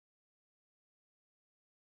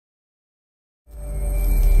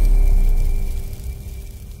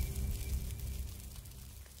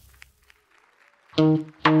You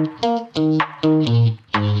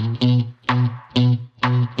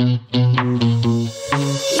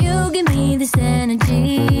give me this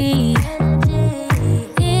energy.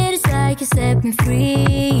 It is like you set me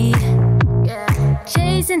free.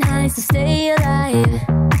 Chasing highs to stay alive.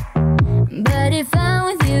 But if I'm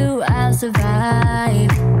with you, I'll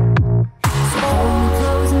survive. So pull me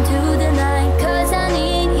close into the night, 'cause I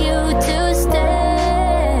need you to stay.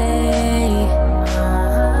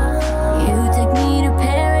 You take me to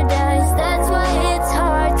paradise, that's why it's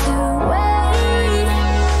hard to wait.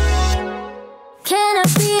 Can I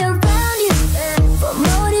be around you for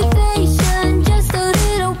motivation? Just a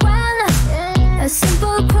little while now. A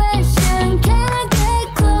simple question, can I get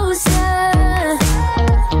closer?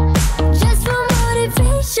 Just for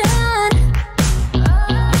motivation.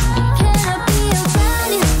 Can I be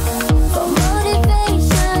around you for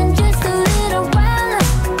motivation? Just a little while now.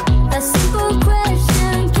 A simple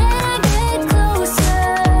question, can I get closer?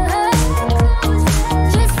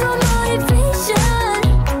 Just for motivation.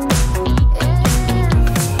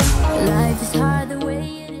 Life is hard the way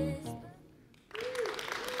it is.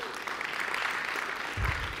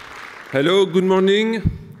 Hello, good morning.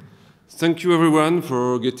 Thank you everyone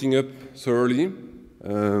for getting up so early.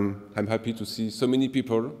 I'm happy to see so many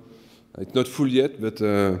people. It's not full yet, but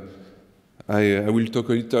I will talk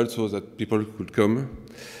a little so that people could come.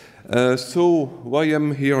 So why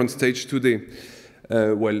I'm here on stage today?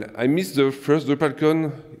 Well, I missed the first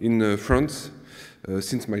DrupalCon in France,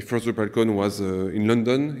 since my first DrupalCon was in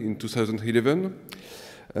London in 2011.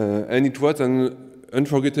 And it was an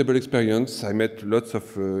unforgettable experience. I met lots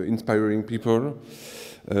of inspiring people.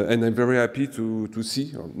 And I'm very happy to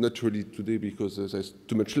see, not really today because there's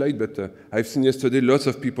too much light, but I've seen yesterday lots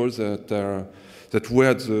of people that were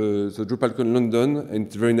at the DrupalCon London, and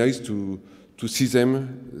it's very nice to see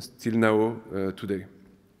them still now today.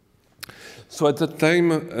 So at that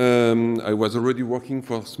time, I was already working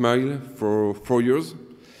for Smile for 4 years,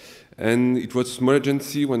 and it was a small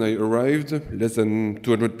agency when I arrived, less than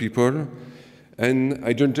 200 people. And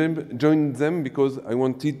I joined them because I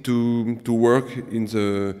wanted to work in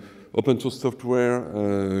the open source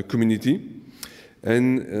software community.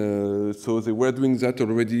 And so they were doing that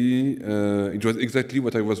already. It was exactly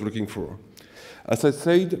what I was looking for. As I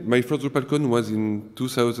said, my first DrupalCon was in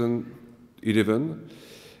 2011.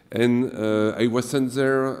 And I was sent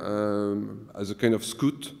there as a kind of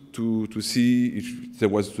scout to see if there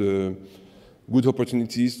was good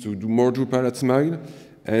opportunities to do more Drupal at Smile.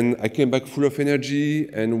 And I came back full of energy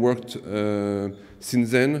and worked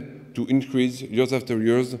since then to increase years after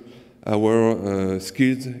years our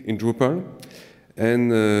skills in Drupal.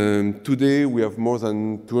 And today we have more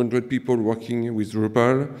than 200 people working with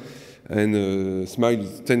Drupal, and Smile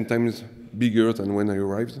is 10 times bigger than when I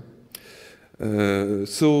arrived.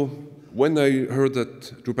 So when I heard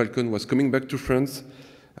that DrupalCon was coming back to France,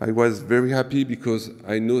 I was very happy because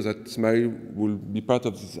I know that Smile will be part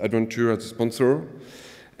of this adventure as a sponsor,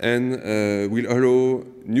 and will allow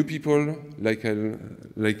new people, like I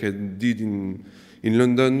did in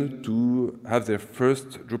London, to have their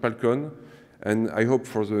first DrupalCon. And I hope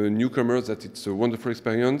for the newcomers that it's a wonderful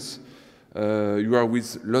experience. You are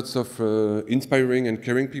with lots of inspiring and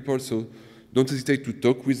caring people, so don't hesitate to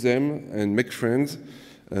talk with them and make friends.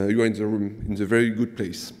 You are in the very good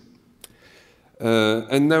place.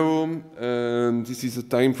 And now, this is the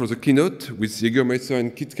time for the keynote with Jägermeister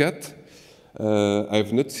and KitKat. I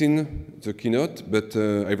have not seen the keynote, but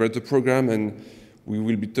I read the program, and we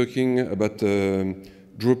will be talking about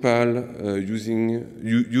Drupal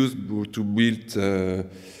used to build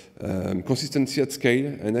consistency at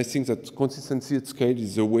scale. And I think that consistency at scale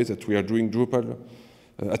is the way that we are doing Drupal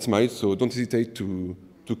at Smile. So don't hesitate to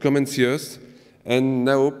come and see us. And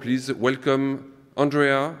now, please welcome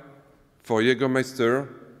Andrea for Jägermeister,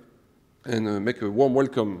 and make a warm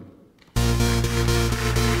welcome.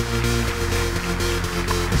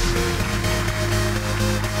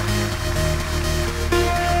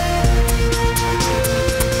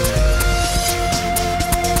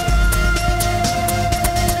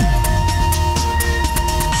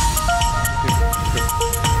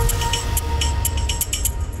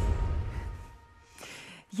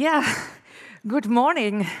 Yeah, good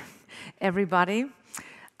morning, everybody.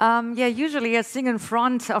 Yeah, usually I sing in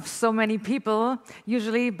front of so many people,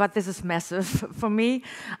 but this is massive for me.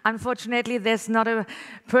 Unfortunately, there's not a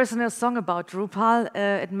personal song about Drupal.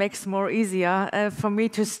 It makes more easier for me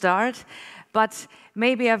to start, but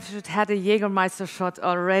maybe I should have a Jägermeister shot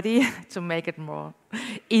already to make it more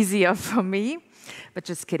easier for me. but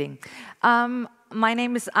just kidding. My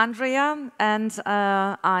name is Andrea, and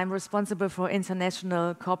I'm responsible for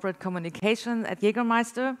international corporate communication at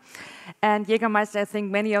Jägermeister. And Jägermeister, I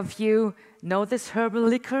think many of you know this herbal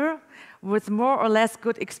liquor with more or less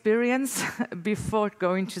good experience before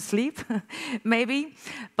going to sleep, maybe.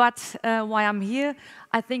 But why I'm here,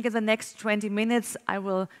 I think in the next 20 minutes I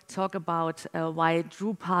will talk about why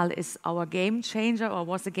Drupal is our game changer, or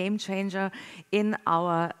was a game changer in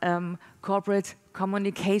our corporate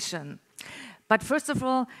communication. But first of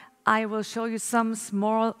all, I will show you some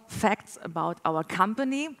small facts about our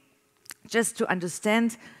company, just to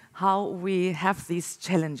understand how we have these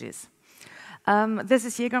challenges. This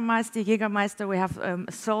is Jägermeister. Jägermeister, we have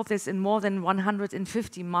sold this in more than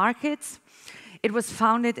 150 markets. It was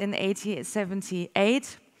founded in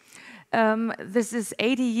 1878. This is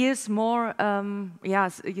 80 years more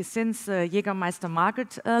since the Jägermeister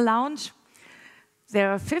market launch.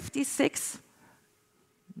 There are 56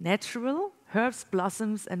 natural herbs,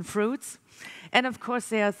 blossoms, and fruits. And of course,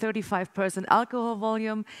 there are 35% alcohol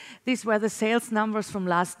volume. These were the sales numbers from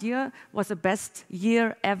last year. Was the best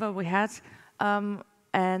year ever we had.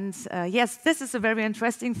 Yes, this is a very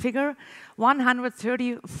interesting figure.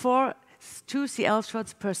 134 2cl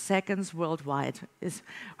shots per second worldwide is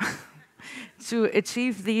to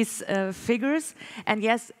achieve these figures. And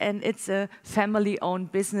yes, and it's a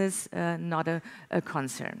family-owned business, not a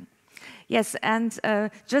concern. Yes, and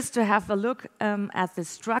just to have a look at the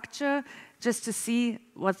structure, just to see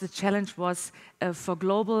what the challenge was for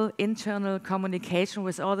global internal communication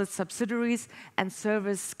with all the subsidiaries and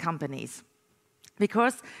service companies.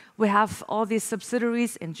 Because we have all these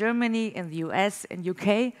subsidiaries in Germany, in the US, in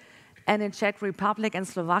UK, and in Czech Republic and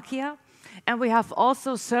Slovakia. And we have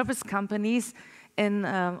also service companies in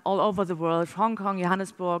all over the world: Hong Kong,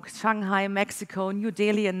 Johannesburg, Shanghai, Mexico, New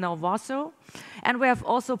Delhi, and now Warsaw. And we have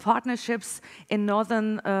also partnerships in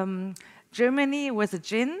northern Germany with the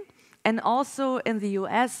gin, and also in the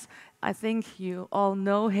US. I think you all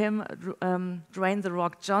know him, Dwayne "The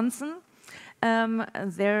Rock" Johnson.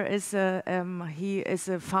 He is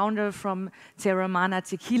a founder from Terramana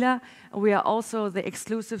Tequila. We are also the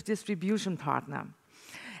exclusive distribution partner.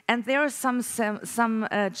 And there are some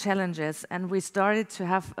challenges, and we started to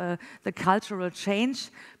have the cultural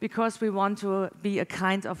change because we want to be a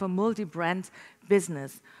kind of a multi-brand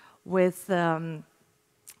business. We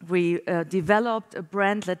developed a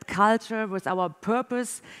brand-led culture with our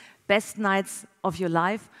purpose, best nights of your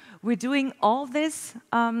life. We're doing all this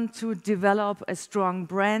to develop a strong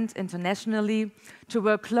brand internationally, to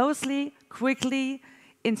work closely, quickly,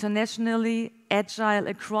 internationally, agile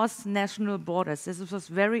across national borders. This was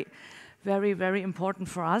very, very, very important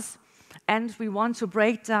for us. And we want to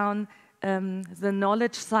break down the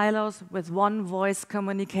knowledge silos with one voice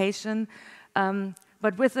communication,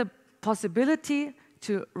 but with the possibility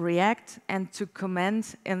to react and to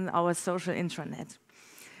comment in our social intranet.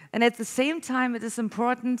 And at the same time, it is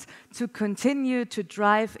important to continue to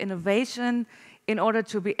drive innovation in order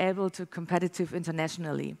to be able to competitive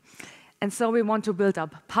internationally. And so we want to build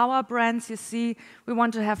up power brands, you see. We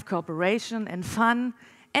want to have cooperation and fun.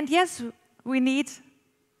 And yes, we need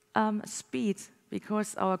speed,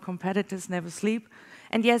 because our competitors never sleep.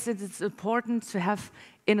 And yes, it is important to have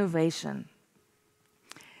innovation.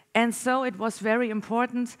 And so it was very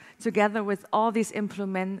important, together with all these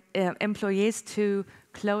employees, to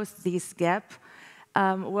close this gap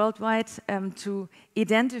worldwide, to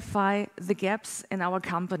identify the gaps in our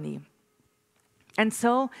company. And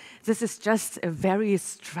so this is just a very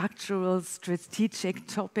structural, strategic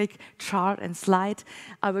topic, chart and slide.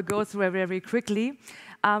 I will go through it very quickly.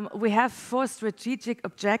 We have 4 strategic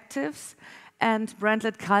objectives and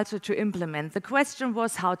brand-led culture to implement. The question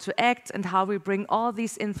was how to act and how we bring all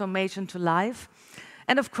this information to life.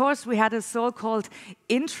 And of course, we had a so-called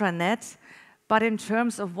intranet, but in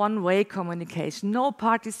terms of one-way communication, no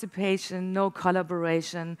participation, no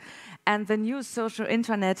collaboration, and the new social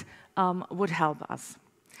intranet would help us.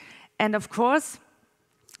 And of course,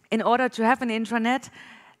 in order to have an intranet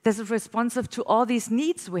that is responsive to all these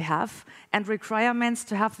needs we have and requirements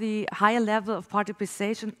to have the higher level of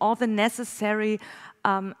participation, all the necessary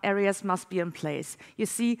areas must be in place. You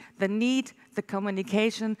see the need, the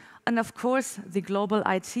communication, and of course the global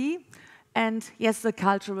IT, and yes, the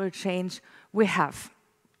cultural change we have.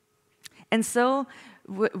 And so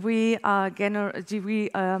we have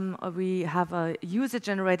a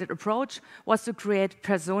user-generated approach, was to create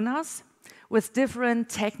personas with different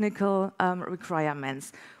technical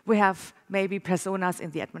requirements. We have maybe personas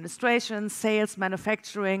in the administration, sales,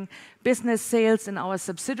 manufacturing, business sales in our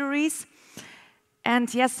subsidiaries.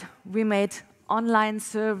 And yes, we made online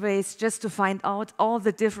surveys just to find out all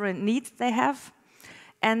the different needs they have.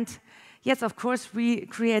 And yes, of course, we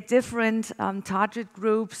create different target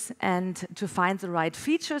groups and to find the right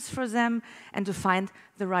features for them and to find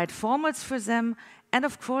the right formats for them and,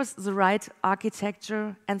 of course, the right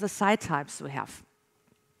architecture and the site types we have.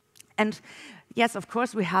 And yes, of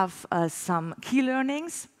course, we have some key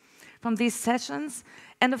learnings from these sessions.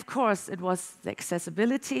 And of course, it was the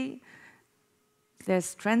accessibility.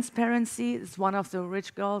 There's transparency. It's one of the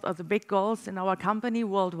rich goals or the big goals in our company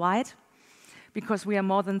worldwide, because we are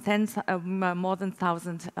more than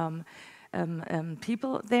 1,000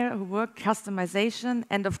 people there who work customization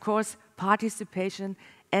and, of course, participation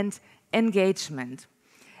and engagement.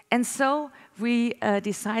 And so we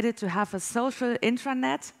decided to have a social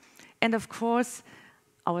intranet. And of course,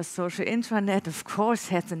 our social intranet, of course,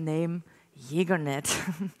 had the name Jägernet.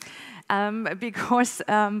 Because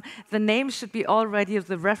the name should be already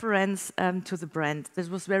the reference to the brand. This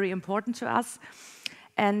was very important to us.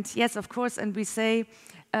 And yes, of course, and we say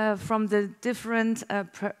from the different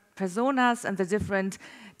personas and the different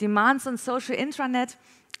demands on social intranet,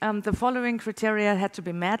 the following criteria had to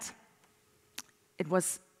be met. It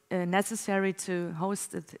was necessary to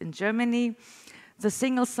host it in Germany. The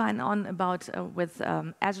single sign-on with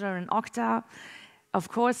Azure and Okta. Of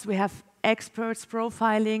course, we have experts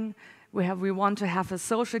profiling. We want to have a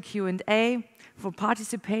social Q&A for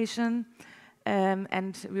participation.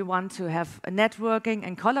 And we want to have a networking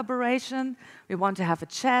and collaboration. We want to have a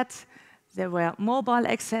chat. There were mobile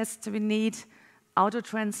access we need,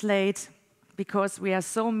 auto-translate, because we are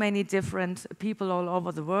so many different people all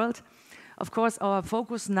over the world. Of course, our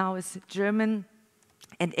focus now is German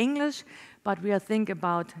and English, but we are thinking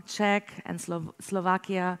about Czech and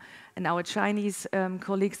Slovakia and our Chinese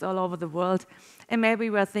colleagues all over the world. And maybe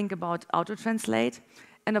we are thinking about auto-translate.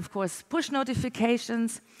 And of course, push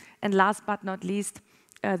notifications. And last but not least,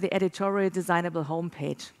 the editorial designable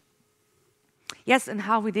homepage. Yes, and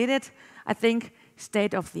how we did it, I think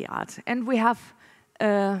state of the art. And we have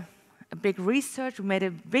a big research. We made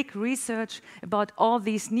a big research about all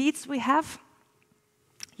these needs we have.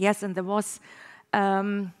 Yes, and there was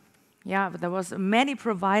many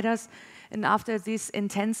providers. And after this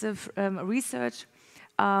intensive research,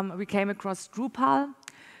 we came across Drupal,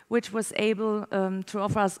 which was able to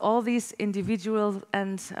offer us all these individual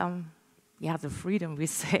and, the freedom we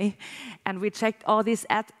say. And we checked all these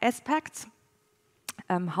aspects,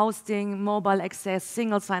 hosting, mobile access,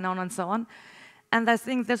 single sign-on, and so on. And I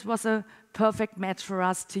think this was a perfect match for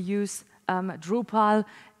us to use Drupal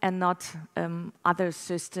and not other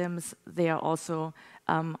systems they are also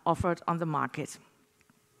offered on the market.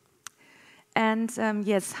 And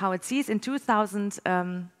yes, how it sees in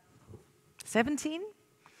 2017,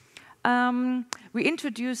 we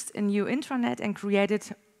introduced a new intranet and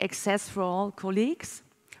created access for all colleagues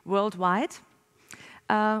worldwide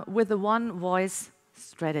with a one-voice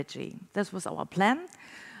strategy. This was our plan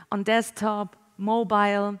on desktop,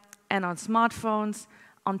 mobile, and on smartphones,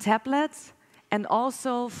 on tablets, and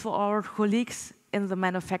also for our colleagues in the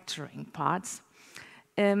manufacturing parts.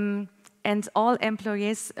 And all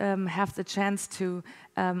employees have the chance to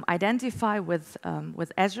identify with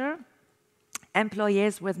Azure.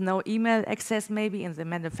 Employees with no email access, maybe in the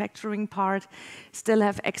manufacturing part, still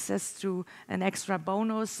have access to an extra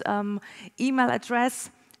bonus email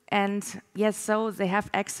address. And yes, so they have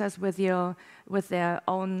access with their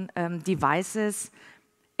own devices.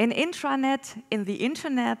 An intranet in the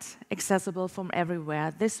internet, accessible from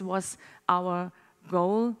everywhere. This was our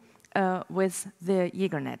goal with the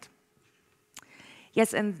Jägernet.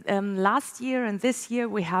 Yes, and last year and this year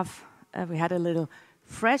we had a little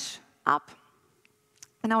fresh up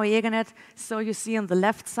in our Jägernet. So you see on the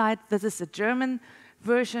left side, this is the German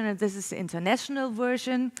version and this is the international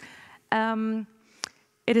version.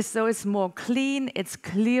 It's more clean, it's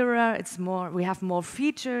clearer, we have more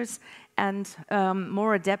features and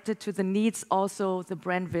more adapted to the needs, also the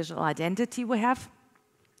brand visual identity we have.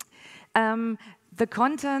 The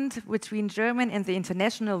content between German and the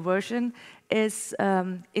international version is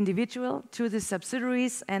individual to the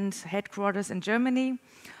subsidiaries and headquarters in Germany.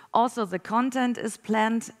 Also, the content is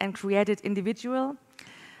planned and created individual.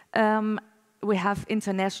 We have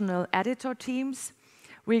international editor teams.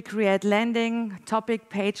 We create landing topic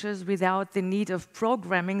pages without the need of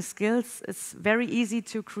programming skills. It's very easy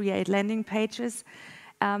to create landing pages.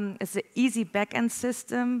 It's an easy backend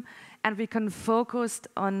system, and we can focus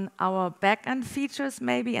on our backend features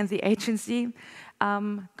maybe, and the agency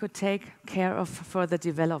could take care of further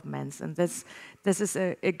developments. And this is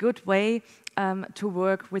a good way to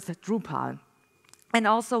work with Drupal. And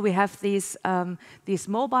also we have these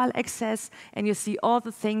mobile access, and you see all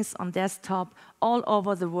the things on desktop all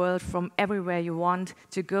over the world from everywhere you want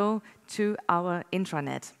to go to our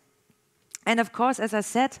intranet. And of course, as I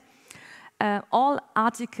said, all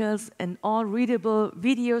articles and all readable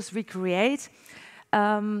videos we create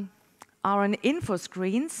are on info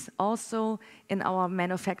screens, also in our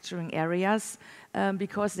manufacturing areas,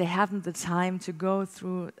 because they haven't the time to go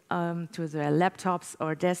through to their laptops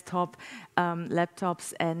or desktop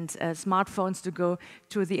laptops and smartphones to go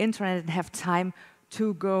to the internet and have time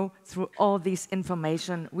to go through all this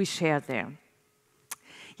information we share there.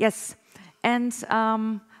 Yes, and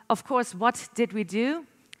of course, what did we do?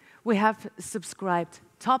 We have subscribed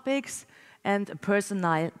topics and a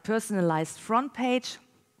personalized front page.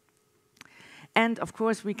 And of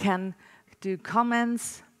course, we can do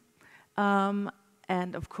comments.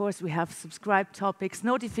 And of course, we have subscribed topics,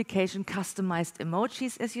 notification, customized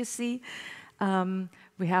emojis, as you see.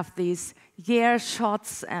 We have these yeah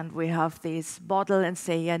shots, and we have this bottle and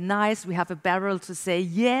say, yeah, nice. We have a barrel to say,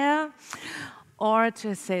 yeah, or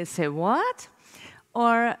to say what?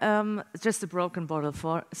 Or just a broken bottle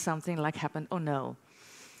for something like happened, oh no.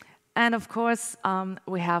 And of course,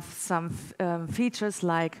 we have some features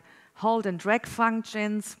like hold and drag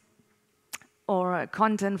functions, or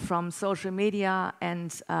content from social media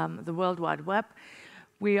and the World Wide Web.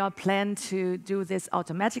 We are planning to do this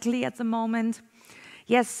automatically at the moment.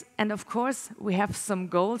 Yes, and of course, we have some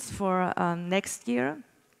goals for next year.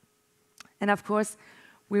 And of course,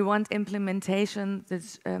 we want implementation,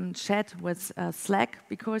 this chat with Slack,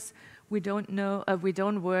 because we don't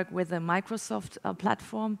work with a Microsoft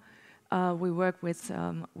platform. We work with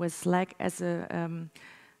Slack as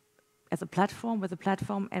a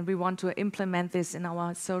platform, and we want to implement this in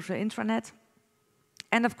our social intranet.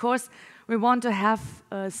 And of course, we want to have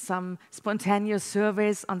some spontaneous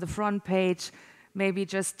surveys on the front page, maybe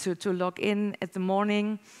just to log in at the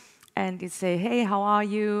morning and you say, hey, how are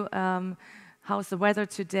you? How's the weather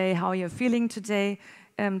today? How are you feeling today?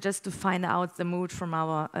 Just to find out the mood from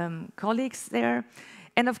our colleagues there.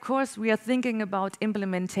 And of course, we are thinking about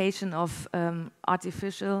implementation of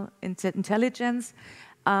artificial intelligence,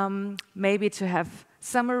 maybe to have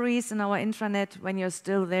summaries in our intranet when you're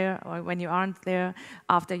still there or when you aren't there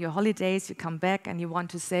after your holidays. You come back and you want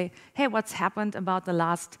to say, hey, what's happened about the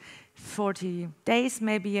last 40 days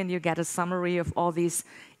maybe, and you get a summary of all these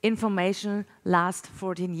information last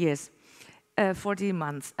 14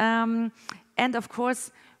 months. And of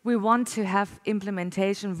course, we want to have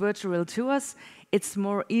implementation virtual tours. It's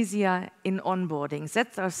more easier in onboarding.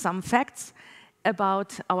 That are some facts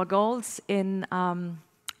about our goals in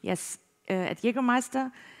at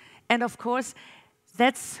Jägermeister. And of course,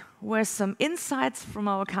 that's where some insights from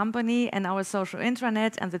our company and our social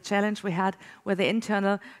intranet and the challenge we had with the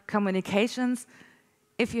internal communications.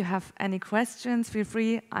 If you have any questions, feel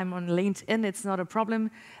free. I'm on LinkedIn. It's not a problem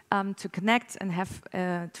to connect and have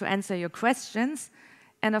to answer your questions.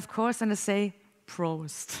 And of course, I'm going to say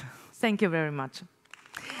Prost. Thank you very much.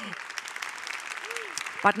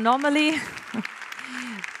 But normally,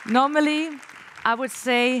 I would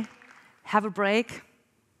say have a break,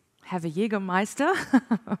 have a Jägermeister.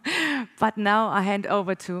 But now I hand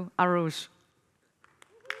over to Arush.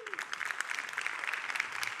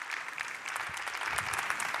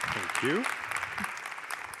 Thank you.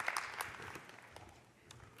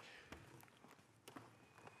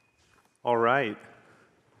 All right.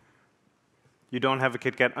 You don't have a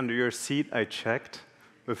KitKat under your seat, I checked,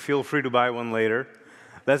 but feel free to buy one later.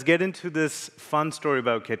 Let's get into this fun story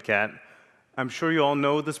about KitKat. I'm sure you all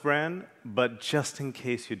know this brand, but just in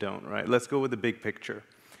case you don't, right? Let's go with the big picture.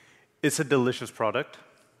 It's a delicious product.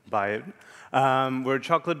 Buy it. We're a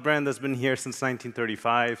chocolate brand that's been here since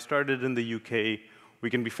 1935, started in the UK. We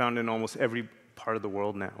can be found in almost every part of the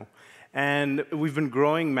world now. And we've been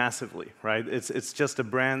growing massively, right? It's just a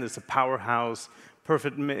brand, it's a powerhouse,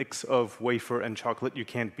 perfect mix of wafer and chocolate, you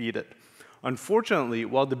can't beat it. Unfortunately,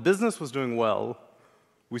 while the business was doing well,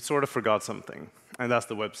 we sort of forgot something, and that's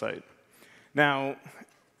the website. Now,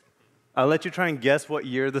 I'll let you try and guess what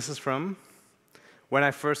year this is from. When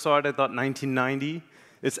I first saw it, I thought 1990.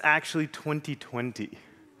 It's actually 2020.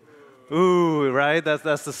 Ooh, right?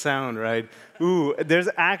 That's the sound, right? Ooh, there's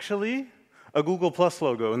actually a Google Plus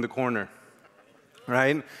logo in the corner,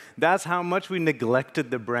 right? That's how much we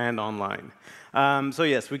neglected the brand online. So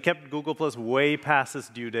yes, we kept Google Plus way past its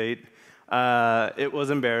due date. It was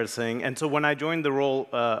embarrassing. And so when I joined the role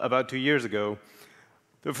about 2 years ago,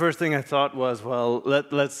 the first thing I thought was, well,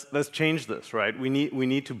 let's change this, right? We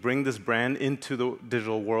need to bring this brand into the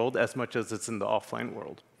digital world as much as it's in the offline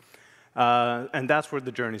world. And that's where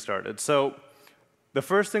the journey started. So The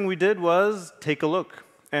first thing we did was take a look,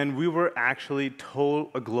 and we were actually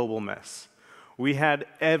a global mess. We had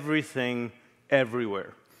everything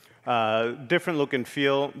everywhere. Different look and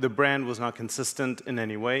feel. The brand was not consistent in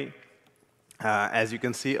any way. As you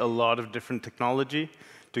can see, a lot of different technology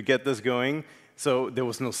to get this going. So there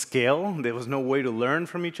was no scale. There was no way to learn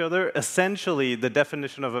from each other. Essentially, the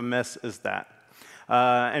definition of a mess is that.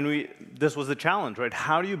 This was the challenge, right?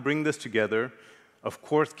 How do you bring this together? Of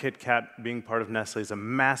course, KitKat, being part of Nestlé, is a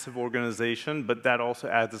massive organization, but that also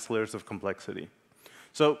adds its layers of complexity.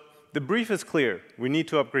 So the brief is clear. We need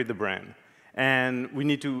to upgrade the brand. And we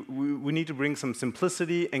need to bring some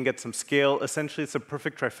simplicity and get some scale. Essentially, it's a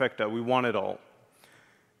perfect trifecta. We want it all.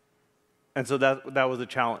 And so that was a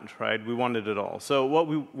challenge, right? We wanted it all. So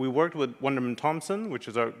we worked with Wunderman Thompson, which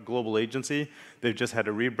is our global agency. They've just had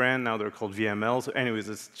a rebrand. Now they're called VML. So anyways,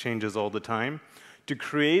 this changes all the time. To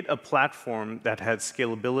create a platform that had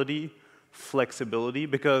scalability, flexibility,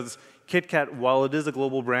 because KitKat, while it is a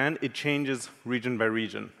global brand, it changes region by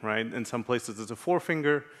region, right? In some places it's a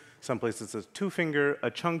 4-finger, some places it's a 2-finger,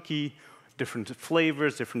 a chunky, different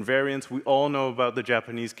flavors, different variants. We all know about the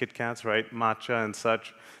Japanese KitKats, right? Matcha and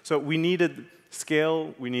such. So we needed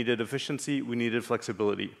scale, we needed efficiency, we needed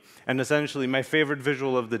flexibility. And essentially, my favorite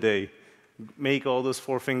visual of the day, make all those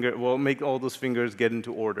fingers get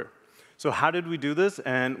into order. So how did we do this,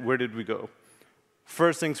 and where did we go?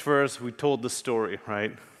 First things first, we told the story,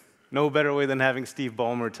 right? No better way than having Steve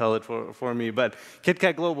Ballmer tell it for me. But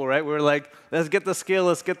KitKat Global, right? We're like, let's get the scale,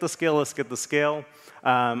 let's get the scale, let's get the scale.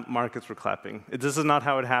 Markets were clapping. This is not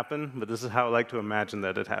how it happened, but this is how I like to imagine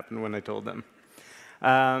that it happened when I told them.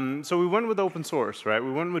 So we went with open source, right?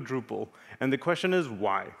 We went with Drupal. And the question is,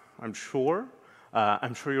 why? I'm sure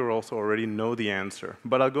you also already know the answer.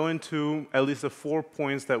 But I'll go into at least the 4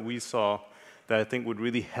 points that we saw that I think would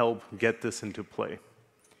really help get this into play.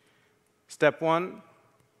 Step 1,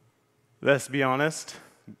 let's be honest,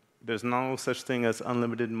 there's no such thing as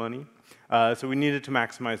unlimited money. So we needed to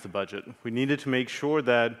maximize the budget. We needed to make sure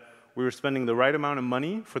that we were spending the right amount of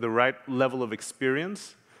money for the right level of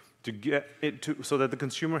experience to get it so that the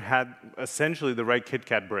consumer had essentially the right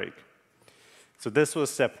KitKat break. So this was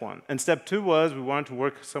step 1. And step 2 was we wanted to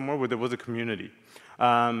work somewhere where there was a community.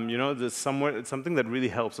 There's something that really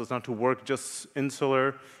helps us not to work just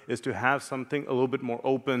insular, is to have something a little bit more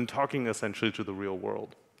open, talking essentially to the real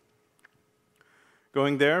world.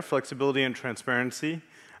 Going there, flexibility and transparency.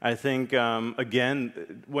 I think,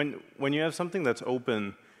 again, when you have something that's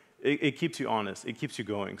open, it keeps you honest. It keeps you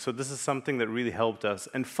going. So this is something that really helped us.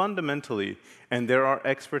 And fundamentally, and there are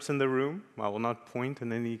experts in the room, I will not point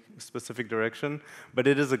in any specific direction, but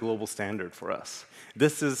it is a global standard for us.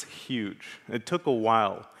 This is huge. It took a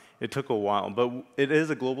while. But it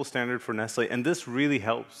is a global standard for Nestlé, and this really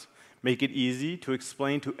helps make it easy to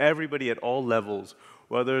explain to everybody at all levels,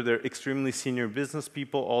 whether they're extremely senior business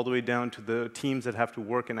people all the way down to the teams that have to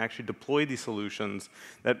work and actually deploy these solutions,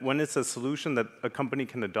 that when it's a solution that a company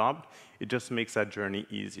can adopt, it just makes that journey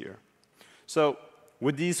easier. So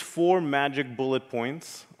with these 4 magic bullet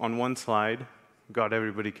points on one slide, got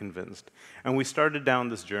everybody convinced. And we started down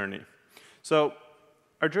this journey. So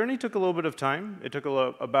our journey took a little bit of time. It took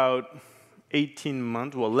about 18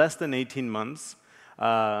 months, well, less than 18 months.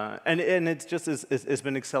 And it's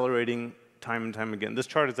been accelerating time and time again. This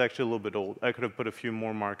chart is actually a little bit old. I could have put a few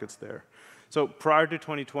more markets there. So prior to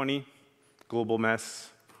 2020, global mess,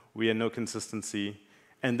 we had no consistency,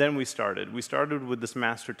 and then we started. We started with this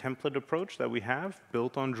master template approach that we have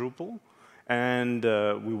built on Drupal, and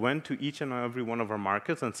we went to each and every one of our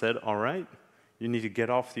markets and said, all right, you need to get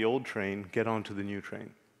off the old train, get onto the new train.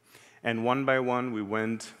 And one by one, we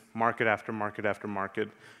went market after market after market,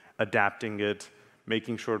 adapting it,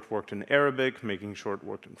 making sure it worked in Arabic, making sure it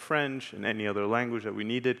worked in French, and any other language that we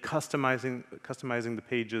needed, customizing the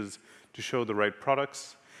pages to show the right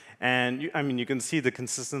products. And you can see the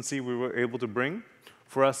consistency we were able to bring.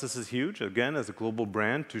 For us, this is huge, again, as a global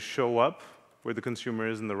brand, to show up where the consumer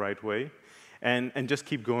is in the right way, and just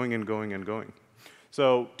keep going and going and going.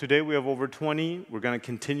 So today we have over 20. We're going to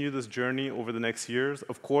continue this journey over the next years.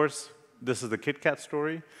 Of course, this is the KitKat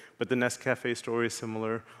story, but the Nescafé story is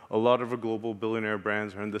similar. A lot of our global billionaire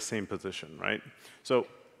brands are in the same position, right? So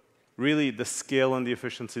really, the scale and the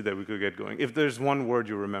efficiency that we could get going. If there's one word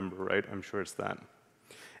you remember, right, I'm sure it's that.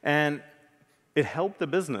 And it helped the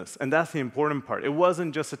business, and that's the important part. It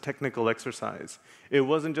wasn't just a technical exercise. It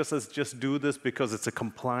wasn't just do this because it's a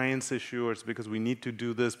compliance issue, or it's because we need to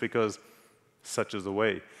do this because such is the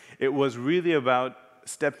way. It was really about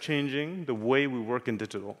step changing the way we work in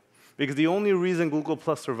digital. Because the only reason Google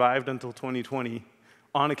Plus survived until 2020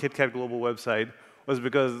 on a KitKat global website was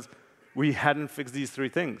because we hadn't fixed these 3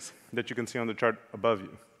 things that you can see on the chart above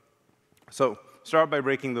you. So start by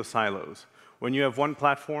breaking those silos. When you have one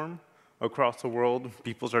platform across the world,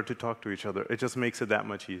 people start to talk to each other. It just makes it that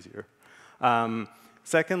much easier.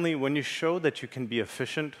 Secondly, when you show that you can be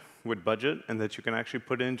efficient with budget and that you can actually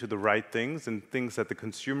put into the right things and things that the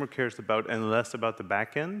consumer cares about and less about the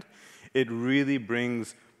back end, it really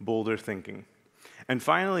brings bolder thinking. And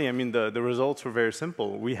finally, I mean, the results were very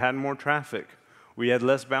simple. We had more traffic. We had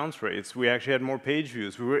less bounce rates. We actually had more page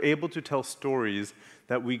views. We were able to tell stories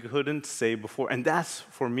that we couldn't say before. And that's,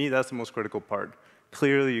 for me, that's the most critical part.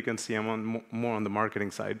 Clearly, you can see I'm more on the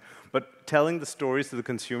marketing side. But telling the stories to the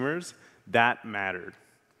consumers, that mattered.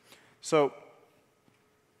 So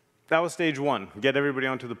that was stage 1, get everybody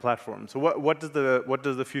onto the platform. So what does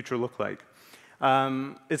the future look like?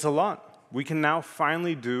 It's a lot. We can now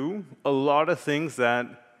finally do a lot of things that,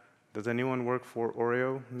 does anyone work for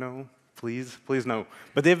Oreo? No? Please? Please no.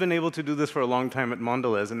 But they've been able to do this for a long time at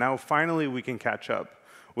Mondelez, and now finally we can catch up,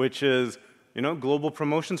 which is, you know, global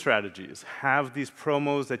promotion strategies. Have these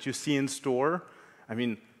promos that you see in store. I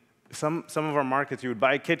mean, some of our markets, you would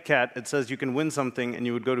buy a KitKat, it says you can win something, and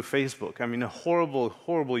you would go to Facebook. I mean, a horrible,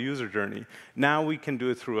 horrible user journey. Now we can do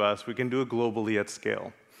it through us. We can do it globally at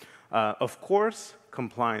scale. Of course,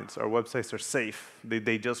 compliance. Our websites are safe.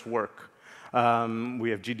 They just work. We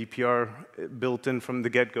have GDPR built in from the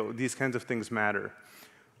get-go. These kinds of things matter.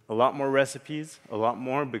 A lot more recipes, a lot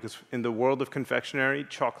more, because in the world of confectionery,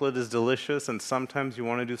 chocolate is delicious, and sometimes you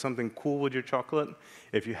want to do something cool with your chocolate.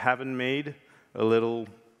 If you haven't made a little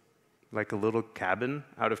cabin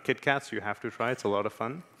out of KitKats, you have to try. It's a lot of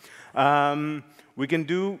fun. We can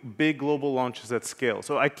do big global launches at scale.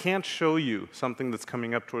 So I can't show you something that's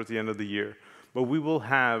coming up towards the end of the year, but we will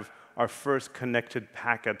have our first connected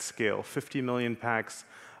pack at scale, 50 million packs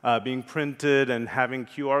being printed and having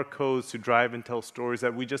QR codes to drive and tell stories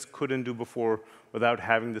that we just couldn't do before without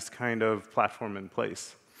having this kind of platform in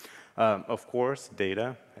place. Of course,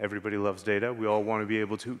 data. Everybody loves data. We all want to be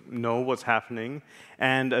able to know what's happening,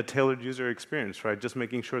 and a tailored user experience, right? Just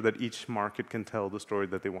making sure that each market can tell the story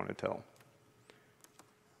that they want to tell.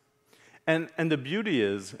 And the beauty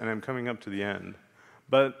is, and I'm coming up to the end,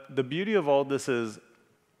 but the beauty of all this is,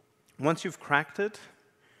 once you've cracked it,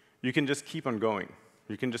 you can just keep on going.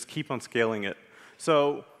 You can just keep on scaling it.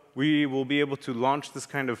 So we will be able to launch this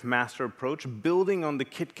kind of master approach, building on the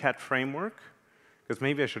KitKat framework. Because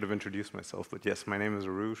maybe I should have introduced myself, but yes, my name is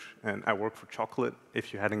Arush, and I work for chocolate,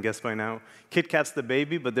 if you hadn't guessed by now. KitKat's the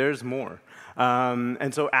baby, but there's more.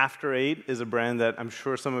 And so After 8 is a brand that I'm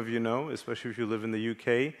sure some of you know, especially if you live in the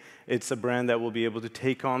UK. It's a brand that will be able to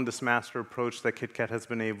take on this master approach that KitKat has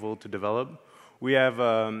been able to develop. We have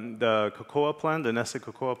the Cocoa Plan, the Nestle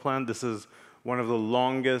Cocoa Plan. This is one of the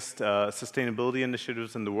longest sustainability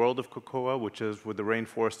initiatives in the world of cocoa, which is with the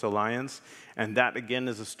Rainforest Alliance. And that, again,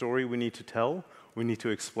 is a story we need to tell. We need to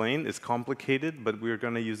explain. It's complicated, but we're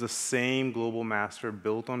going to use the same global master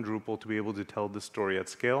built on Drupal to be able to tell this story at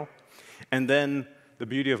scale. And then the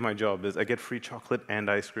beauty of my job is I get free chocolate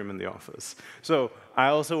and ice cream in the office. So I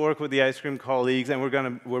also work with the ice cream colleagues, and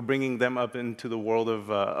we're bringing them up into the world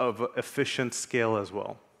of efficient scale as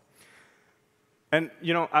well. And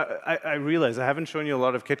you know, I realize I haven't shown you a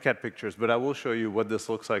lot of KitKat pictures, but I will show you what this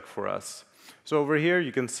looks like for us. So over here,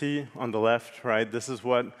 you can see on the left, right, this is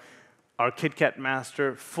what our KitKat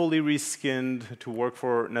master, fully reskinned to work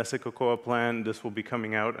for Nestle Cocoa Plan. This will be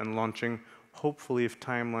coming out and launching, hopefully, if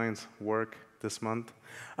timelines work, this month,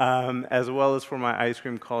 as well as for my ice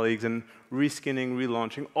cream colleagues, and reskinning,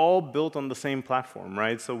 relaunching, all built on the same platform,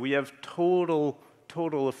 right? So we have total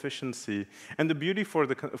efficiency. And the beauty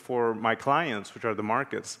for my clients, which are the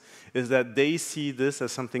markets, is that they see this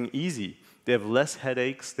as something easy. They have less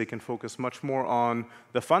headaches. They can focus much more on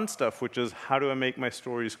the fun stuff, which is how do I make my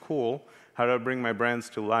stories cool? How do I bring my brands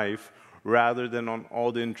to life? Rather than on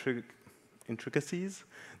all the intricacies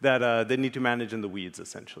that they need to manage in the weeds,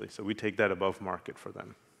 essentially. So we take that above market for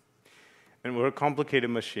them. And we're a complicated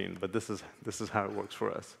machine, but this is how it works for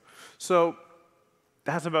us. So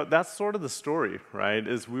that's sort of the story, right?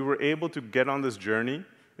 Is we were able to get on this journey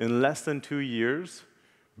in less than 2 years,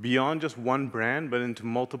 beyond just one brand, but into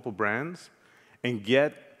multiple brands, and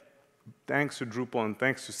get, thanks to Drupal and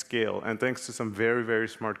thanks to scale, and thanks to some very, very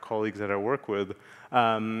smart colleagues that I work with,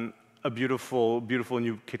 a beautiful, beautiful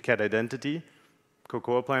new KitKat identity,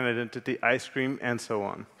 Cocoa Plan identity, ice cream, and so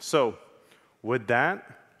on. So with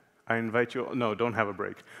that, I invite you, no, don't have a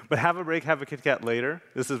break. But have a break, have a KitKat later.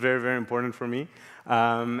 This is very, very important for me.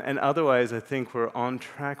 And otherwise, I think we're on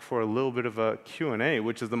track for a little bit of a Q&A,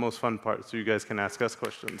 which is the most fun part, so you guys can ask us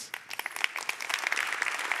questions.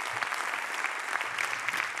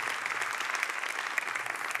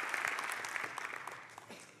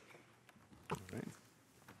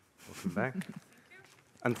 Welcome back.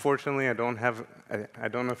 Unfortunately, I don't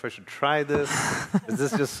know if I should try this. Is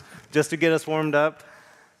this just to get us warmed up?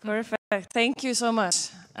 Perfect. Thank you so much.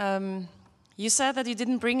 You said that you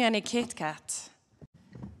didn't bring any KitKat.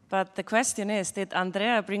 But the question is, did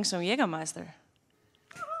Andrea bring some Jägermeister?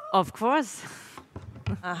 Of course.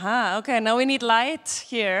 Aha, okay. Now we need light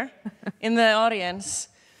here in the audience.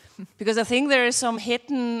 Because I think there are some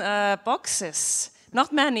hidden boxes.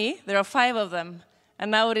 Not many, there are 5 of them. And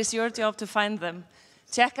now it is your job to find them.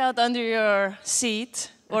 Check out under your seat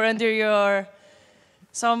or under your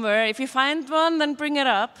somewhere. If you find one, then bring it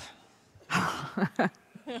up.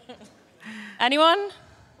 Anyone?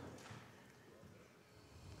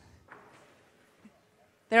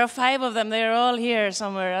 There are 5 of them. They're all here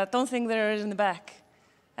somewhere. I don't think they're in the back.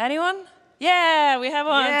 Anyone? Yeah, we have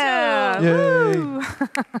one too. Yay!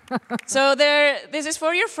 So this is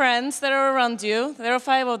for your friends that are around you. There are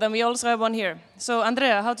 5 of them. We also have one here. So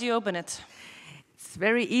Andrea, how do you open it? It's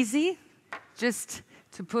very easy. Just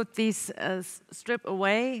to put these strip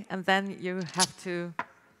away, and then you have to...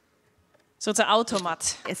 So it's an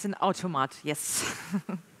automat. It's an automat, yes.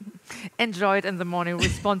 Enjoy it in the morning.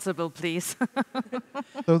 Responsible, please.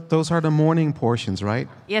 Those are the morning portions, right?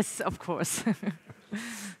 Yes, of course.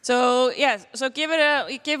 So yes, so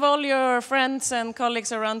give all your friends and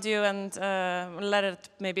colleagues around you, and let it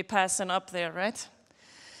maybe pass and up there, right?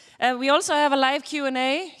 We also have a live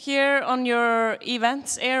Q&A here on your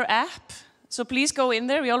Events Air app. So please go in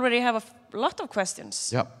there. We already have a lot of questions.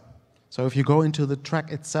 Yep. So if you go into the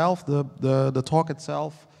track itself, the talk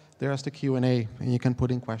itself, there's the Q&A, and you can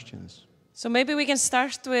put in questions. So maybe we can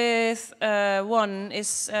start with one.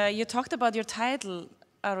 You talked about your title,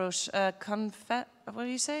 Arush. What do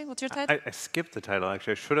you say? What's your title? I skipped the title,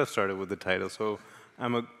 actually. I should have started with the title. So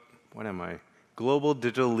what am I? Global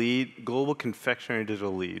digital lead, global confectionery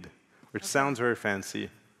digital lead, which sounds very fancy.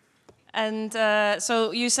 And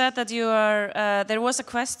so you said that you are, there was a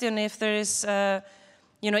question if there is,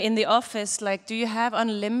 in the office, like, do you have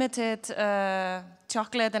unlimited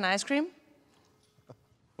chocolate and ice cream?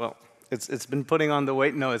 Well, it's been putting on the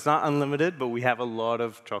weight. No, it's not unlimited, but we have a lot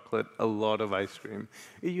of chocolate, a lot of ice cream.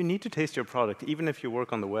 You need to taste your product, even if you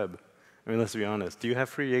work on the web. I mean, let's be honest. Do you have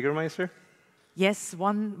free Jägermeister? Yes,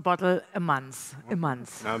 1 bottle a month. A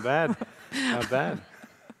month. Not bad. Not bad.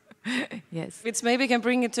 Yes. Which maybe can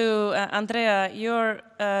bring it to Andrea. Your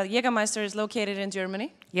Jägermeister is located in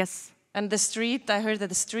Germany. Yes. And the street, I heard that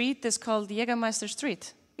the street is called Jägermeister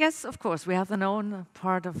Street. Yes, of course. We have an own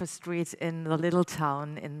part of a street in the little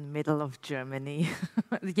town in the middle of Germany.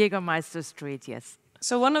 The Jägermeister Street, yes.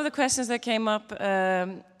 So one of the questions that came up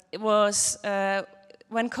was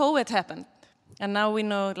when COVID happened, and now we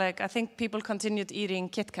know, I think people continued eating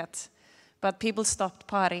KitKat, but people stopped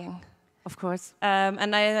partying. Of course.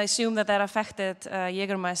 And I assume that affected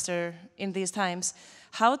Jägermeister in these times.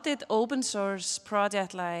 How did open source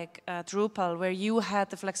project like Drupal, where you had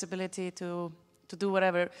the flexibility to do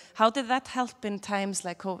whatever, how did that help in times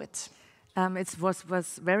like COVID? It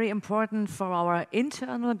was very important for our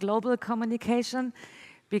internal global communication,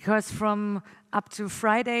 because from up to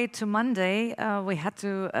Friday to Monday, we had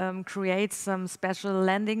to create some special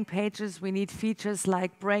landing pages. We need features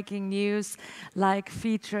like breaking news, like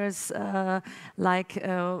features where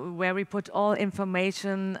we put all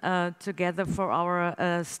information together for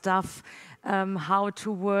our staff, how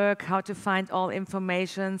to work, how to find all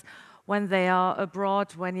information when they are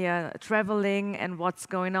abroad, when you're traveling, and what's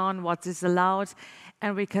going on, what is allowed.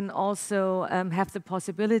 And we can also have the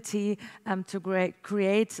possibility to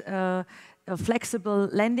create a flexible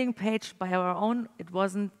landing page by our own. It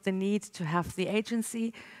wasn't the need to have the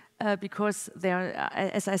agency because there,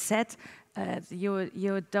 as I said,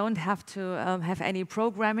 you don't have to have any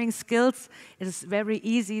programming skills. It is very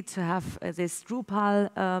easy to have these Drupal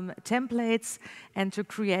templates and to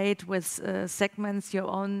create with segments your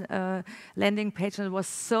own landing page. And it was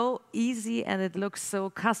so easy, and it looks so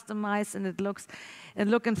customized, and it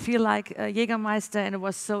look and feel like Jägermeister, and it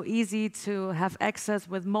was so easy to have access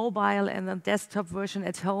with mobile and the desktop version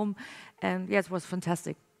at home. And yes, it was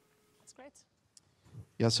fantastic. That's great.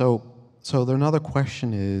 Yeah, so another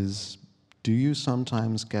question is, do you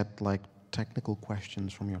sometimes get technical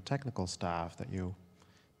questions from your technical staff that you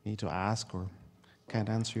need to ask or can't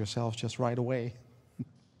answer yourself just right away?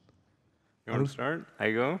 You want to start?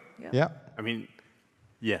 I go? Yeah. I mean,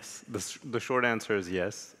 yes. The short answer is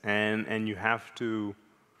yes. And you have to,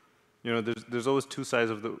 there's always 2 sides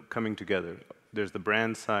of the coming together. There's the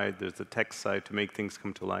brand side, there's the tech side to make things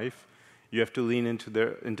come to life. You have to lean into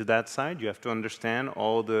that side. You have to understand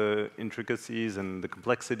all the intricacies and the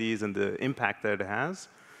complexities and the impact that it has.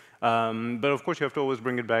 But of course, you have to always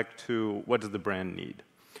bring it back to what does the brand need.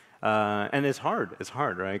 And it's hard,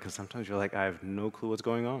 right? Because sometimes you're like, I have no clue what's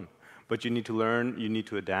going on. But you need to learn, you need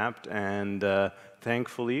to adapt, and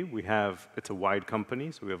thankfully it's a wide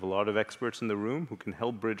company, so we have a lot of experts in the room who can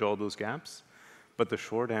help bridge all those gaps. But the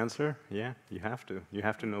short answer, yeah, you have to. You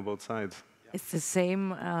have to know both sides. It's the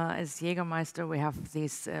same as Jägermeister. We have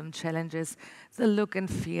these challenges. The look and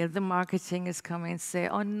feel. The marketing is coming and say,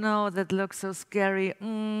 oh no, that looks so scary,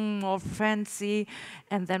 or fancy.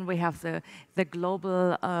 And then we have the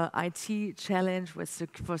global IT challenge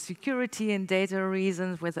for security and data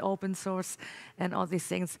reasons with open source and all these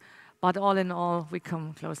things. But all in all, we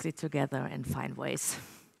come closely together and find ways.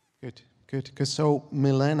 Good, good. Because so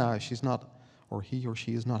Milena, she's not, or he or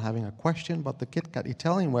she is not having a question, but the KitKat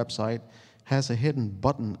Italian website has a hidden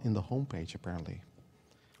button in the homepage, apparently.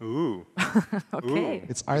 Ooh. Okay. Ooh.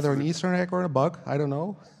 It's either an Easter egg or a bug, I don't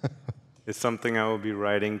know. It's something I will be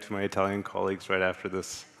writing to my Italian colleagues right after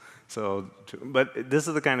this. But this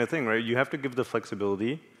is the kind of thing, right? You have to give the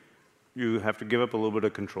flexibility. You have to give up a little bit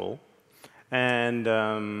of control. And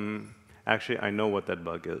actually, I know what that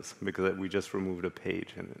bug is, because we just removed a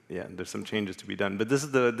page. And yeah, there's some changes to be done. But this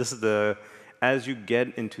is the as you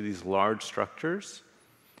get into these large structures,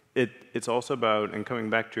 it's also about, and coming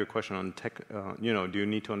back to your question on tech, do you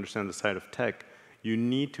need to understand the side of tech? You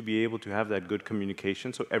need to be able to have that good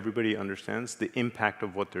communication so everybody understands the impact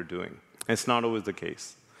of what they're doing. It's not always the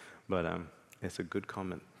case, but it's a good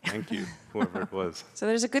comment. Thank you, whoever it was. So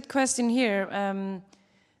there's a good question here.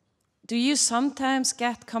 Do you sometimes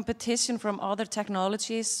get competition from other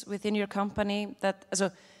technologies within your company?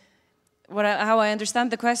 How I understand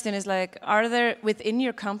the question is like, are there within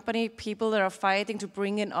your company people that are fighting to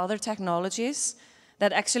bring in other technologies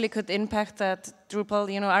that actually could impact that Drupal?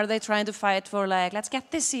 Are they trying to fight for like, let's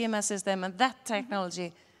get this CMS system and that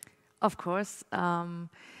technology? Of course.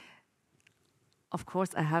 Of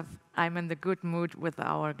course, I'm in the good mood with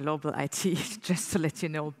our global IT, just to let you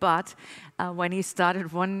know. But when he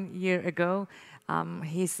started 1 year ago,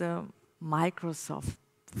 he's a Microsoft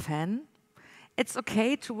fan. It's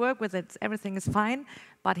okay to work with it, everything is fine,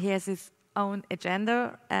 but he has his own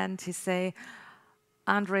agenda, and he say,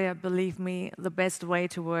 Andrea, believe me, the best way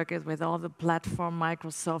to work is with all the platform,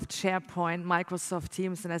 Microsoft, SharePoint, Microsoft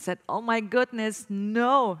Teams. And I said, oh my goodness,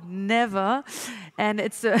 no, never. And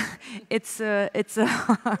it's a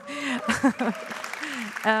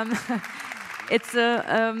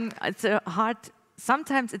hard,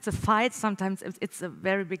 sometimes it's a fight, sometimes it's a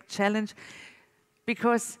very big challenge,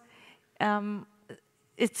 because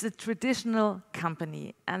it's a traditional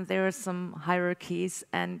company, and there are some hierarchies.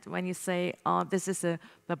 And when you say, "Oh, this is the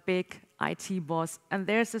big IT boss," and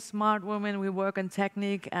there's a smart woman, we work on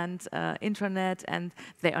technique and intranet, and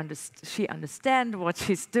she understands what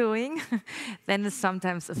she's doing, then it's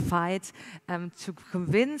sometimes a fight to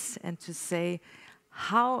convince and to say,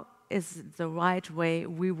 how is the right way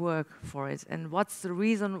we work for it, and what's the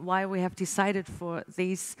reason why we have decided for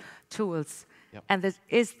these tools. Yep. And it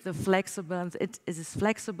is the flexible, and it is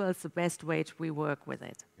flexible, it's the best way we work with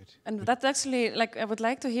it. And that's actually, like, I would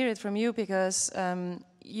like to hear it from you, because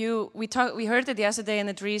we heard it yesterday in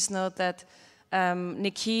the Dries note that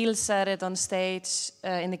Nikhil said it on stage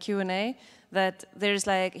in the Q&A, that there's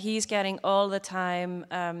like, he's getting all the time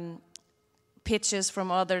pitches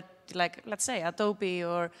from other, like, let's say Adobe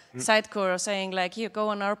or Sitecore, or saying like, here, go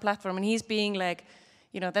on our platform, and he's being like,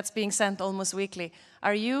 that's being sent almost weekly.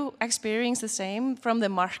 Are you experiencing the same from the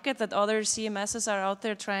market, that other CMSs are out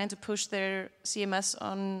there trying to push their CMS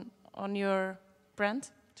on your brand,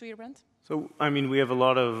 to your brand? So, I mean, we have a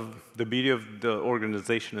lot of, the beauty of the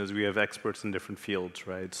organization is we have experts in different fields,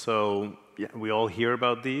 right? So, yeah, we all hear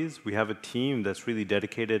about these. We have a team that's really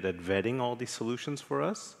dedicated at vetting all these solutions for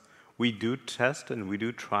us. We do test and we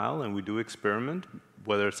do trial and we do experiment,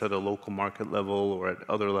 whether it's at a local market level or at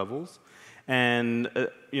other levels. And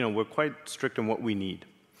we're quite strict on what we need.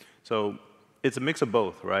 So it's a mix of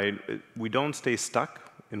both, right? We don't stay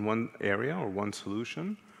stuck in one area or one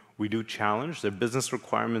solution. We do challenge. There are business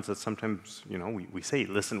requirements that sometimes, we say,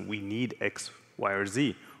 listen, we need X, Y, or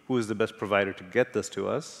Z. Who is the best provider to get this to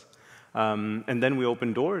us? And then we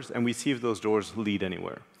open doors, and we see if those doors lead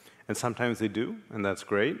anywhere. And sometimes they do, and that's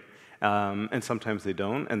great. And sometimes they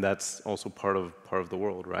don't, and that's also part of the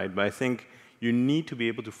world, right? But I think you need to be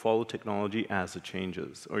able to follow technology as it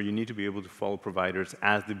changes, or you need to be able to follow providers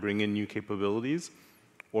as they bring in new capabilities,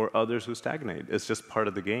 or others who stagnate. It's just part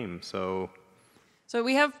of the game. So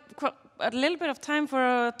we have a little bit of time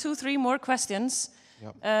for 2-3 more questions.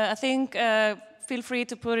 Yep. I think feel free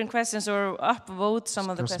to put in questions or upvote some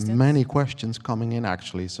of the questions. There's many questions coming in,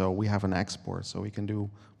 actually, so we have an export, so we can do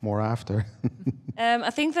more after.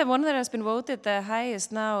 I think the one that has been voted the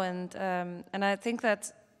highest now, and I think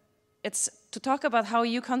that it's to talk about how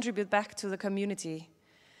you contribute back to the community.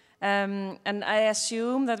 And I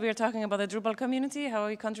assume that we are talking about the Drupal community, how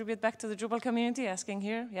we contribute back to the Drupal community, asking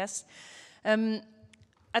here, yes.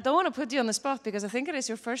 I don't want to put you on the spot because I think it is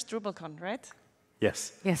your first DrupalCon, right?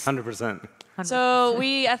 Yes, Yes. 100%. So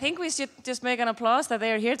I think we should just make an applause that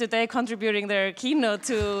they are here today contributing their keynote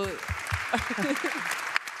to...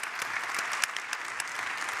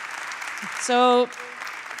 So,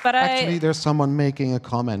 but Actually, there's someone making a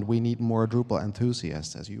comment. We need more Drupal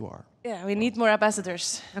enthusiasts as you are. Yeah, we need more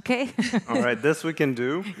ambassadors. Okay. All right, this we can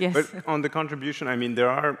do. Yes. But on the contribution, I mean, there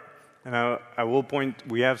are, I will point,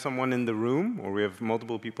 we have someone in the room, or we have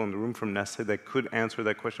multiple people in the room from Nestlé that could answer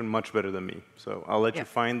that question much better than me. So I'll let you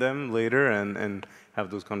find them later and have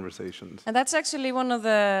those conversations. And that's actually one of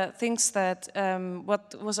the things that,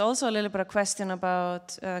 what was also a little bit of a question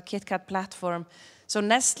about KitKat platform. So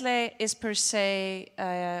Nestlé is per se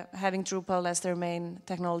having Drupal as their main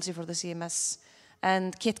technology for the CMS.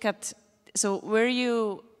 And KitKat, so were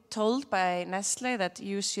you told by Nestlé that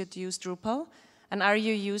you should use Drupal? And are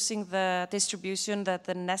you using the distribution that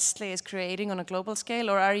the Nestlé is creating on a global scale?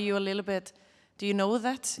 Or are you a little bit, do you know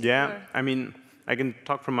that? Yeah, or? I mean, I can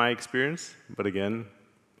talk from my experience, but again,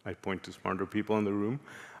 I point to smarter people in the room.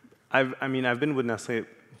 I've been with Nestlé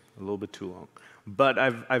a little bit too long. But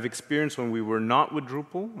I've experienced when we were not with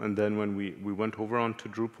Drupal, and then when we went over onto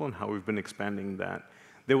Drupal and how we've been expanding that.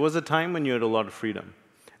 There was a time when you had a lot of freedom,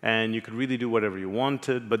 and you could really do whatever you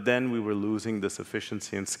wanted, but then we were losing this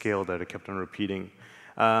efficiency and scale that I kept on repeating.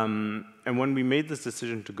 And when we made this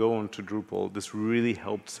decision to go onto Drupal, this really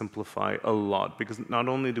helped simplify a lot, because not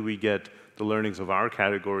only do we get the learnings of our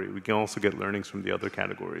category, we can also get learnings from the other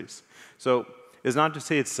categories. So it's not to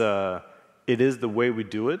say it is the way we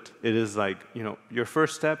do it. It is like, you know, your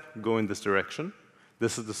first step, go in this direction.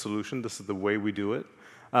 This is the solution. This is the way we do it.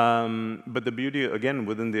 But the beauty, again,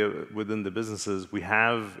 within the businesses, we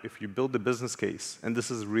have, if you build a business case, and this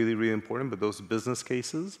is really, really important, but those business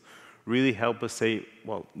cases really help us say,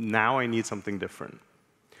 well, now I need something different.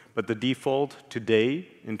 But the default today,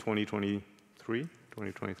 in 2023,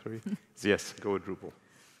 is yes, go with Drupal.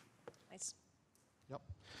 Nice. Yep.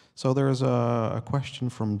 So there's a question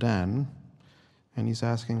from Dan, and he's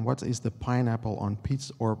asking, what is the pineapple on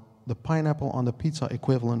pizza, or the pineapple on the pizza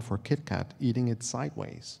equivalent for KitKat, eating it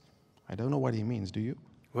sideways? I don't know what he means, do you?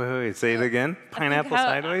 Wait, say it again? Pineapple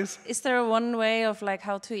sideways? Is there one way of like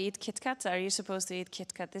how to eat KitKat? Are you supposed to eat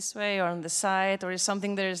KitKat this way or on the side, or is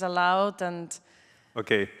something that is allowed? And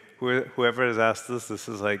Okay, whoever has asked this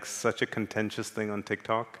is like such a contentious thing on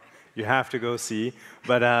TikTok. You have to go see.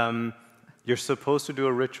 But you're supposed to do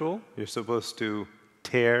a ritual. You're supposed to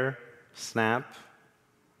tear, snap,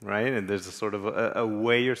 right? And there's a sort of a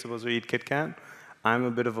way you're supposed to eat KitKat. I'm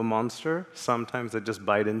a bit of a monster. Sometimes I just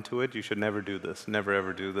bite into it. You should never do this. Never,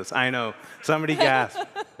 ever do this. I know. Somebody gasped.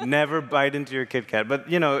 Never bite into your KitKat. But,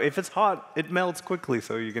 you know, if it's hot, it melts quickly,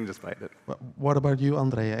 so you can just bite it. What about you,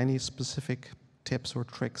 Andrea? Any specific tips or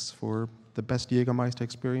tricks for the best Jägermeister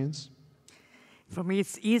experience? For me,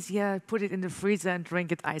 it's easier. Put it in the freezer and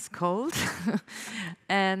drink it ice cold.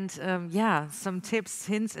 And yeah, some tips,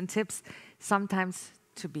 hints and tips. Sometimes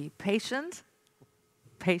to be patient,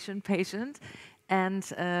 and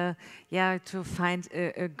yeah, to find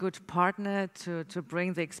a good partner to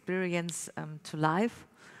bring the experience to life.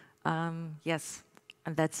 Yes,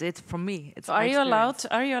 and that's it from me. It's so are you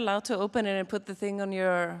allowed to open it and put the thing on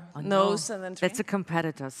your nose and then drink? That's a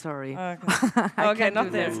competitor. Sorry. Okay, okay,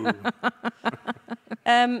 not there.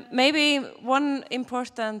 Maybe one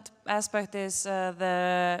important aspect is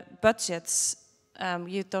the budgets.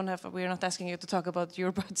 We're not asking you to talk about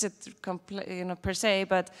your budget, per se,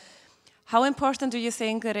 but how important do you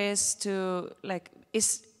think it is to,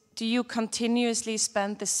 do you continuously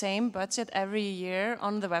spend the same budget every year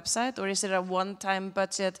on the website, or is it a one-time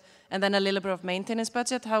budget and then a little bit of maintenance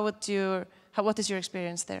budget? What is your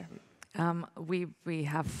experience there? We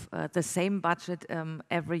have the same budget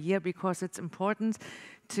every year because it's important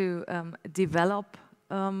to develop.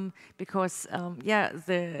 Because yeah,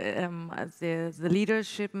 the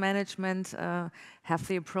leadership management have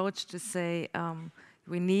the approach to say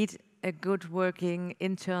we need a good working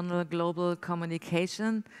internal global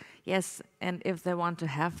communication. Yes, and if they want to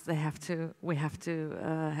have, we have to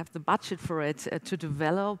have the budget for it to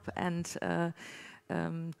develop and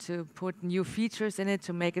to put new features in it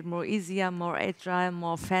to make it more easier, more agile,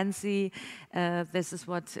 more fancy. This is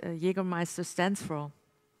what Jägermeister stands for.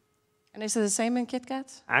 And is it the same in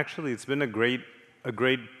KitKat? Actually, it's been a great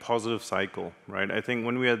positive cycle, right? I think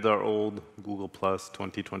when we had our old Google Plus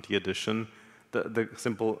 2020 edition, the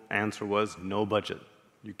simple answer was no budget.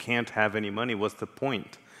 You can't have any money. What's the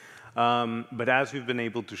point? But as we've been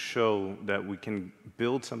able to show that we can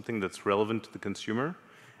build something that's relevant to the consumer,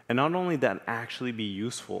 and not only that, actually be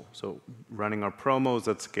useful. So running our promos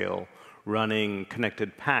at scale, running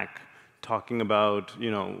connected pack, talking about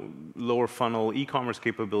lower funnel e-commerce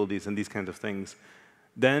capabilities and these kinds of things,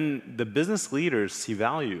 then the business leaders see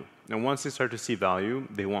value. And once they start to see value,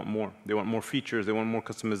 they want more. They want more features, they want more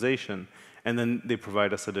customization, and then they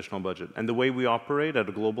provide us additional budget. And the way we operate at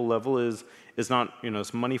a global level is not,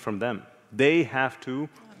 it's money from them. They have to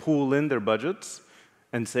pool in their budgets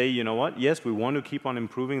and say, you know what, yes, we want to keep on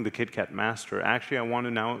improving the KitKat Master. Actually, I want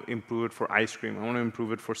to now improve it for ice cream. I want to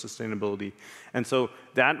improve it for sustainability. And so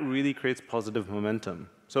that really creates positive momentum.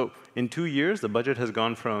 So in 2 years, the budget has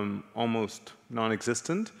gone from almost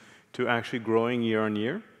non-existent to actually growing year on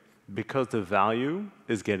year because the value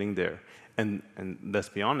is getting there. And let's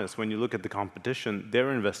be honest, when you look at the competition,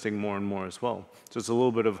 they're investing more and more as well. So it's a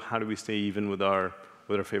little bit of how do we stay even with our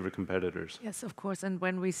favorite competitors. Yes, of course. And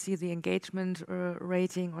when we see the engagement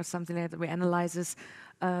rating or something like that, we analyze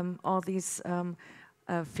all these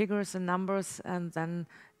figures and numbers, and then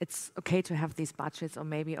it's okay to have these budgets or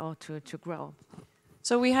maybe all to grow.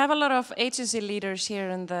 So we have a lot of agency leaders here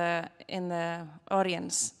in the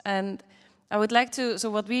audience, and I would like to. So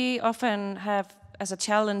what we often have as a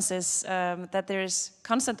challenge is that there's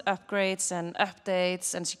constant upgrades and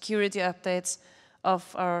updates and security updates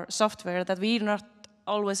of our software that we not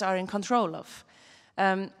always are in control of.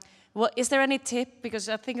 Is there any tip? Because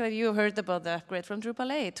I think that you heard about the upgrade from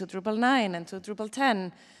Drupal 8 to Drupal 9 and to Drupal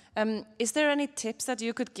 10. Is there any tips that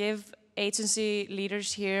you could give agency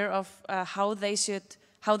leaders here of how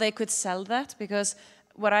they could sell that? Because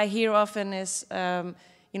what I hear often is,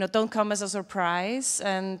 don't come as a surprise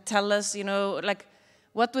and tell us, like,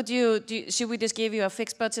 what would you do? Should we just give you a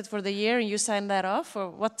fixed budget for the year and you sign that off, or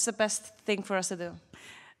what's the best thing for us to do?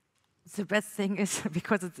 The best thing is,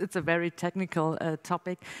 because it's a very technical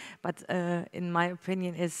topic, but in my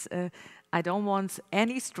opinion is I don't want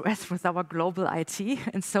any stress with our global IT,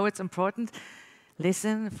 and so it's important.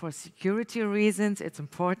 Listen, for security reasons, it's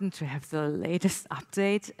important to have the latest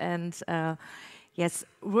update, and yes,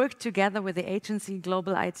 work together with the agency,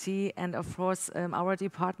 global IT, and of course our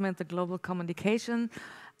department, the global communication.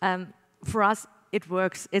 For us, it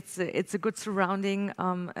works. It's a good surrounding,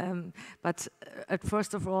 but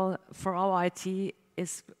first of all, for our IT,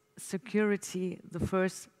 is security the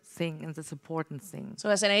first thing and the important thing. So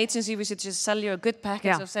as an agency, we should just sell you a good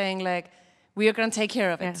package of saying, like, we are going to take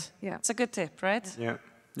care of it. Yeah. It's a good tip, right?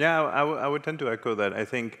 Yeah. I would tend to echo that. I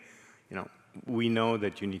think, we know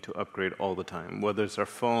that you need to upgrade all the time. Whether it's our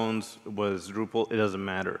phones, whether it's Drupal, it doesn't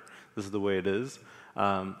matter. This is the way it is.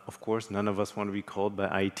 Of course, none of us want to be called by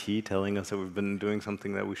IT telling us that we've been doing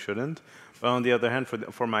something that we shouldn't. But on the other hand,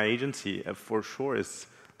 for my agency, for sure,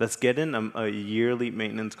 let's get in a yearly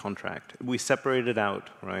maintenance contract. We separate it out,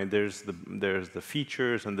 right? There's the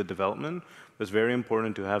features and the development. It's very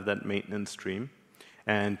important to have that maintenance stream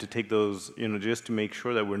and to take those, just to make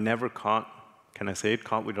sure that we're never caught. Can I say it?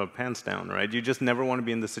 Caught with our pants down, right? You just never want to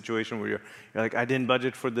be in the situation where you're like, I didn't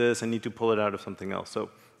budget for this, I need to pull it out of something else. So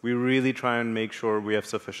we really try and make sure we have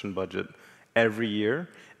sufficient budget every year.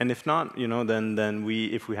 And if not, then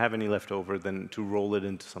if we have any left over, then to roll it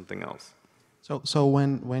into something else. So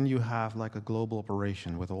when you have like a global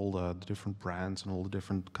operation with all the different brands and all the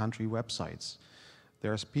different country websites,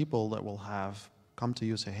 there's people that will come to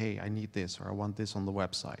you and say, hey, I need this, or I want this on the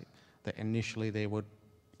website. That initially they would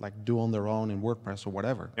like do on their own in WordPress or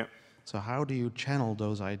whatever. Yeah. So how do you channel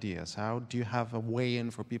those ideas? How do you have a way in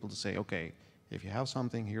for people to say, okay, if you have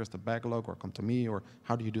something, here's the backlog, or come to me, or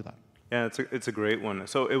how do you do that? Yeah, it's a great one.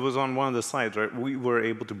 So it was on one of the slides, right? We were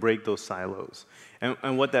able to break those silos.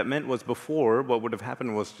 And what that meant was before, what would have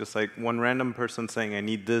happened was just like one random person saying, I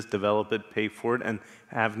need this, develop it, pay for it, and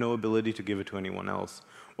have no ability to give it to anyone else.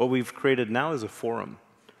 What we've created now is a forum,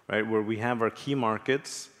 right? Where we have our key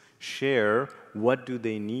markets share what do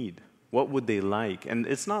they need, what would they like. And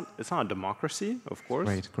it's not a democracy, of course.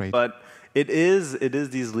 Great. But it is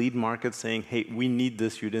these lead markets saying, hey, we need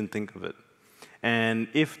this, you didn't think of it. And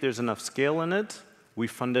if there's enough scale in it, we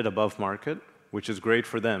fund it above market, which is great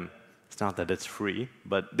for them. It's not that it's free,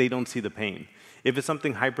 but they don't see the pain. If it's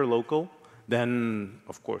something hyper-local, then,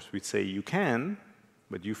 of course, we'd say you can,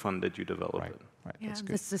 but you fund it, you develop it. Right. Yeah, That's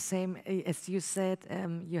good. it's the same as you said.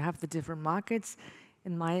 You have the different markets.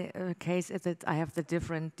 In my case, is that I have the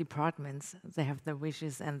different departments. They have their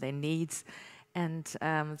wishes and their needs, and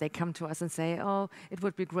they come to us and say, oh, it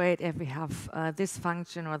would be great if we have this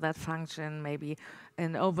function or that function, maybe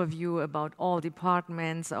an overview about all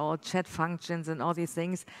departments, all chat functions and all these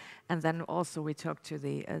things. And then also we talk to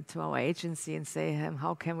our agency and say,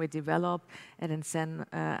 how can we develop? And then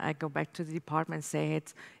I go back to the department and say,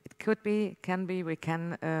 it could be, can be, we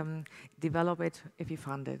can develop it if we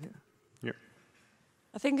fund it. Yeah.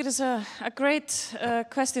 I think it is a great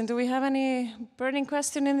question. Do we have any burning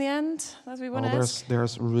question in the end that we want to ask?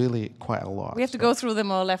 There's really quite a lot. We have to go through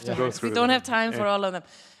them all afterwards. We don't have time for all of them.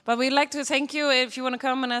 But we'd like to thank you. If you want to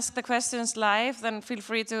come and ask the questions live, then feel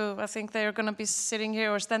free to. I think they're going to be sitting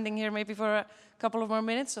here or standing here maybe for a couple of more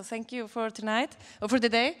minutes. So thank you for tonight, or for the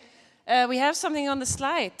day. We have something on the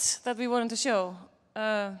slide that we wanted to show.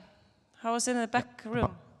 How was it in the back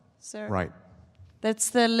room? Sir? Right. That's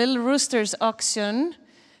the Little Roosters auction.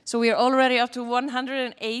 So we are already up to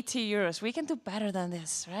 180 euros. We can do better than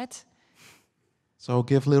this, right? So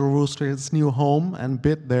give Little Rooster its new home and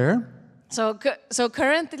bid there. So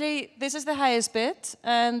currently, this is the highest bid,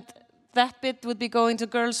 and that bid would be going to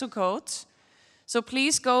Girls Who Code. So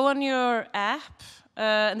please go on your app,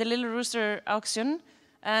 in the Little Rooster auction,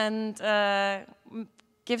 and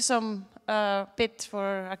give some bid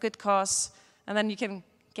for a good cause, and then you can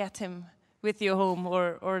get him with you home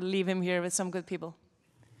or leave him here with some good people.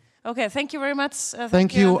 Okay, thank you very much.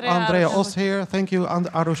 Thank you, Andrea Os here. Thank you,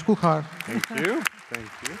 Arush Kuchar. Thank you.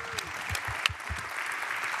 Thank you.